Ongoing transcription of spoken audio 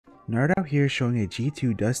NartOutHere is showing a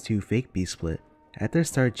G2 Dust2 fake B split. At their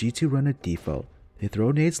start, G2 run a default. They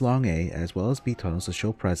throw nades long A as well as B tunnels to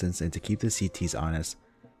show presence and to keep the CTs honest.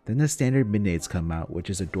 Then the standard mid nades come out, which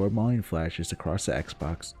is a door mauling flashes across the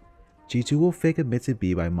Xbox. G2 will fake a mid to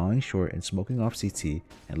B by mauling short and smoking off CT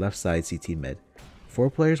and left side CT mid. 4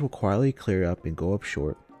 players will quietly clear up and go up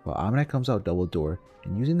short, while AmaNEk comes out double door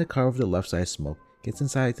and using the cover of the left side smoke, gets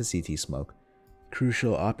inside the CT smoke.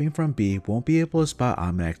 Crucial, opting from B won't be able to spot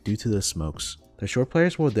AmaNEk due to the smokes. The short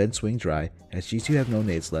players will then swing dry as G2 have no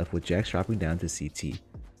nades left with JACKZ dropping down to CT.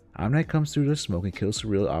 AmaNEk comes through the smoke and kills the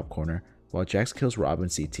real op corner while JACKZ kills Rob in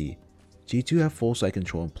CT. G2 have full site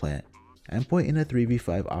control and plant. Endpoint in a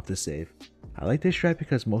 3v5 off the save. I like this strat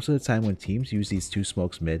because most of the time when teams use these 2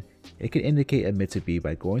 smokes mid, it can indicate a mid to B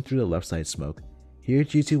by going through the left side smoke. Here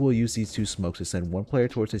G2 will use these 2 smokes to send one player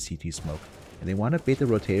towards the CT smoke, and they want to bait the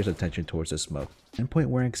rotator's attention towards the smoke. Endpoint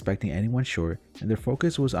weren't expecting anyone short, and their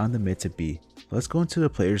focus was on the mid to B. Let's go into the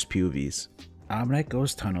players' POVs. AmaNEk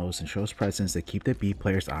goes tunnels and shows presence to keep the B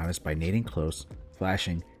players honest by nading close,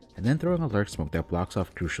 flashing, and then throwing a lurk smoke that blocks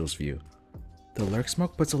off Crucial's view. The lurk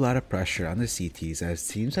smoke puts a lot of pressure on the CTs as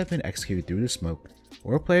teams have been executed through the smoke,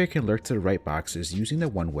 or a player can lurk to the right boxes using the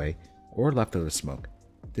one way or left of the smoke.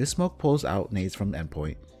 This smoke pulls out nades from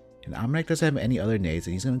Endpoint, and AmaNEk doesn't have any other nades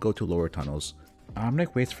and he's going to go to lower tunnels.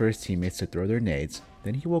 AmaNEk waits for his teammates to throw their nades,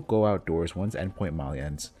 then he will go outdoors once Endpoint molly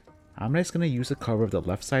ends. AmaNEk's going to use the cover of the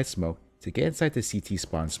left side smoke to get inside the CT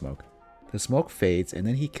spawn smoke. The smoke fades and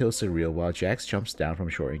then he kills Surreal while JACKZ jumps down from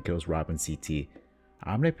short and kills Rob in CT.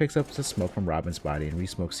 AmaNEk picks up the smoke from Robin's body and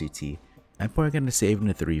resmokes CT. Endpoint going to save in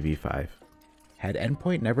a 3v5. Had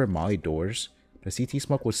Endpoint never mollied doors, the CT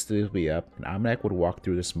smoke would still be up and AmaNEk would walk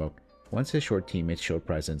through the smoke once his short teammates showed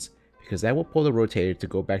presence, because that will pull the rotator to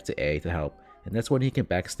go back to A to help, and that's when he can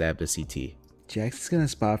backstab the CT. JACKZ is going to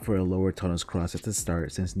spot for a lower tunnels cross at the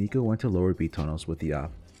start since NiKo went to lower B tunnels with the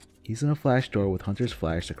op. He's going to flash door with Hunter's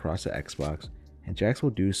flash across the Xbox, and JACKZ will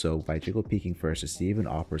do so by jiggle peeking first to see if an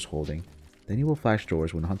op is holding. Then he will flash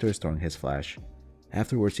doors when Hunter is throwing his flash.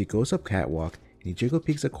 Afterwards he goes up catwalk and he jiggle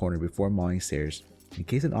peeks a corner before mauling stairs in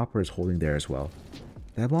case an opera is holding there as well.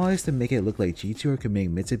 That maul is to make it look like G2 are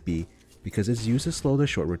committing mid to B because it's used to slow the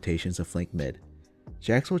short rotations of flank mid.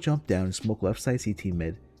 JACKZ will jump down and smoke left side CT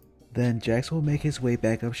mid. Then JACKZ will make his way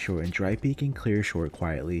back up short and dry peek and clear short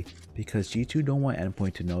quietly because G2 don't want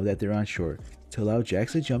Endpoint to know that they're on short to allow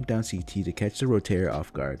JACKZ to jump down CT to catch the rotator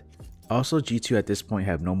off guard. Also, G2 at this point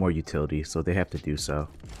have no more utility, so they have to do so.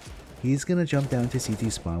 He's gonna jump down to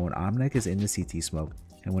CT spawn when AmaNEk is in the CT smoke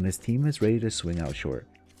and when his team is ready to swing out short.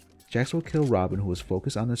 JACKZ will kill Robin, who is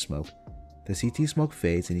focused on the smoke. The CT smoke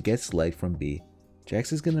fades and he gets legged from B.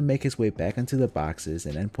 JACKZ is gonna make his way back into the boxes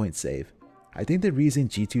and Endpoint save. I think the reason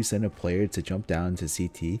G2 sent a player to jump down to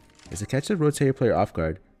CT is to catch the rotator player off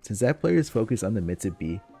guard since that player is focused on the mid to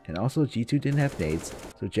B, and also G2 didn't have nades,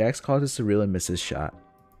 so JACKZ calls it surreal and misses shot.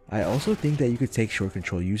 I also think that you could take short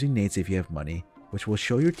control using nades if you have money, which will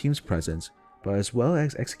show your team's presence, but as well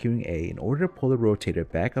as executing A in order to pull the rotator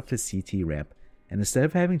back up to CT ramp, and instead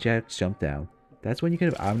of having JACKZ jump down, that's when you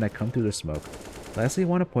can have AmaNEk come through the smoke. Lastly, I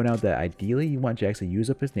want to point out that ideally you want JACKZ to use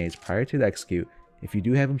up his nades prior to the execute if you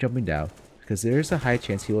do have him jumping down, because there is a high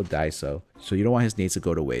chance he will die so you don't want his nades to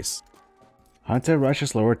go to waste. Hunter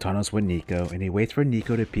rushes lower tunnels with NiKo and he waits for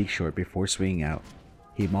NiKo to peek short before swinging out.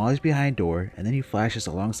 He mollies behind door and then he flashes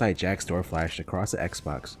alongside JACKZ door flash across the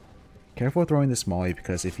Xbox. Careful throwing this molly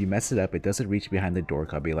because if you mess it up it doesn't reach behind the door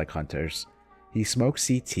cubby like Hunter's. He smokes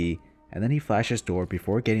CT and then he flashes door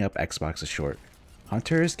before getting up Xbox short.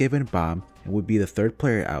 Hunter is given bomb and would be the 3rd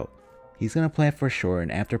player out. He's gonna plant for short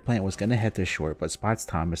and after plant was gonna head to short but spots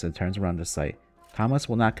Thomas and turns around the site. Thomas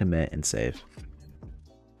will not commit and save.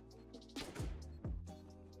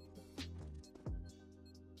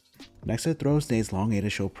 Nexa throws nades long A to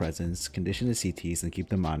show presence, condition the CTs and keep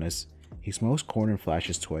them honest. He smokes corner and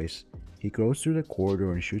flashes twice. He goes through the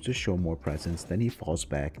corridor and shoots to show more presence, then he falls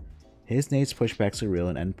back. His nades push back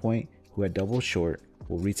Surreal and Endpoint, who had double short,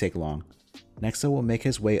 will retake long. Nexa will make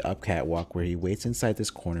his way up catwalk where he waits inside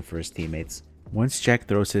this corner for his teammates. Once JACKZ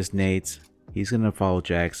throws his nades, he's gonna follow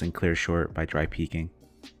JACKZ and clear short by dry peeking.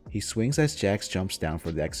 He swings as JACKZ jumps down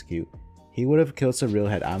for the execute. He would have killed Surreal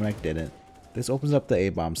had AmaNEk didn't. This opens up the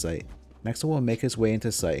A-bomb site. Nexa will make his way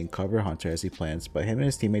into site and cover Hunter as he plans, but him and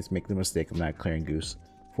his teammates make the mistake of not clearing Goose.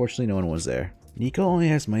 Fortunately, no one was there. NiKo only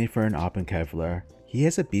has money for an op and Kevlar. He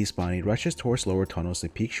has a B spawn, he rushes towards lower tunnels to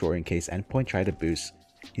peek short in case Endpoint try to boost.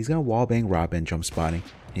 He's gonna wallbang Robin jump spotting,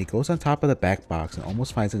 and he goes on top of the back box and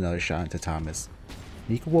almost finds another shot into Thomas.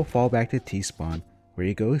 NiKo will fall back to T spawn, where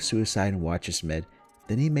he goes suicide and watches mid,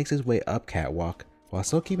 then he makes his way up catwalk, while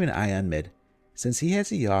still keeping an eye on mid. Since he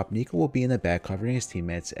has a Yop, NiKo will be in the back covering his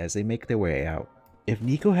teammates as they make their way out. If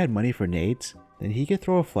NiKo had money for nades, then he could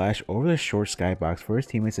throw a flash over the short skybox for his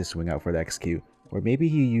teammates to swing out for the execute, or maybe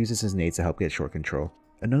he uses his nades to help get short control.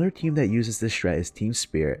 Another team that uses this strat is Team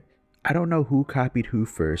Spirit. I don't know who copied who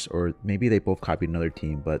first, or maybe they both copied another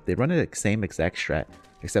team, but they run the same exact strat,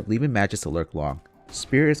 except leaving matches to lurk long.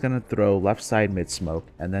 Spirit is going to throw left side mid smoke,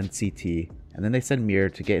 and then CT, and then they send Mirror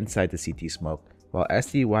to get inside the CT smoke, while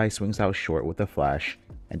SDY swings out short with a flash,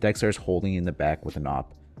 and JACKZ is holding in the back with an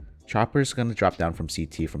op. Chopper is going to drop down from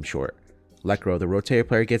CT from short. Lekro, the Rotator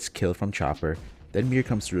player, gets killed from Chopper, then Mirror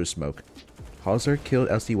comes through the smoke. Halzer killed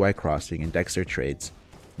LCY crossing and JACKZ trades.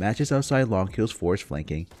 Matches outside long kills Force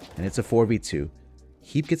flanking, and it's a 4v2.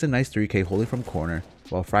 Heap gets a nice 3k holding from corner,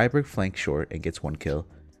 while Freiberg flanks short and gets 1 kill.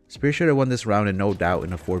 Spirit should have won this round and no doubt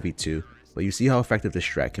in a 4v2, but you see how effective this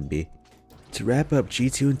strat can be. To wrap up,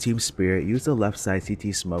 G2 and Team Spirit use the left side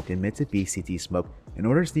CT smoke and mid to B CT smoke in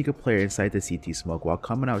order to sneak a player inside the CT smoke while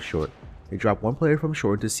coming out short. They drop one player from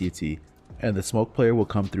short to CT, and the smoke player will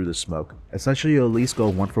come through the smoke. Essentially, you'll at least go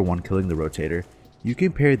 1 for 1 killing the Rotator. You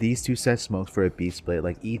can pair these two set smokes for a B split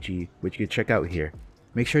like EG, which you can check out here.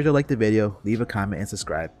 Make sure to like the video, leave a comment, and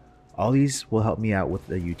subscribe. All these will help me out with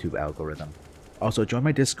the YouTube algorithm. Also, join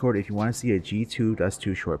my Discord if you want to see a G2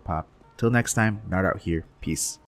 Dust2 short pop. Till next time, NartOutHere, peace.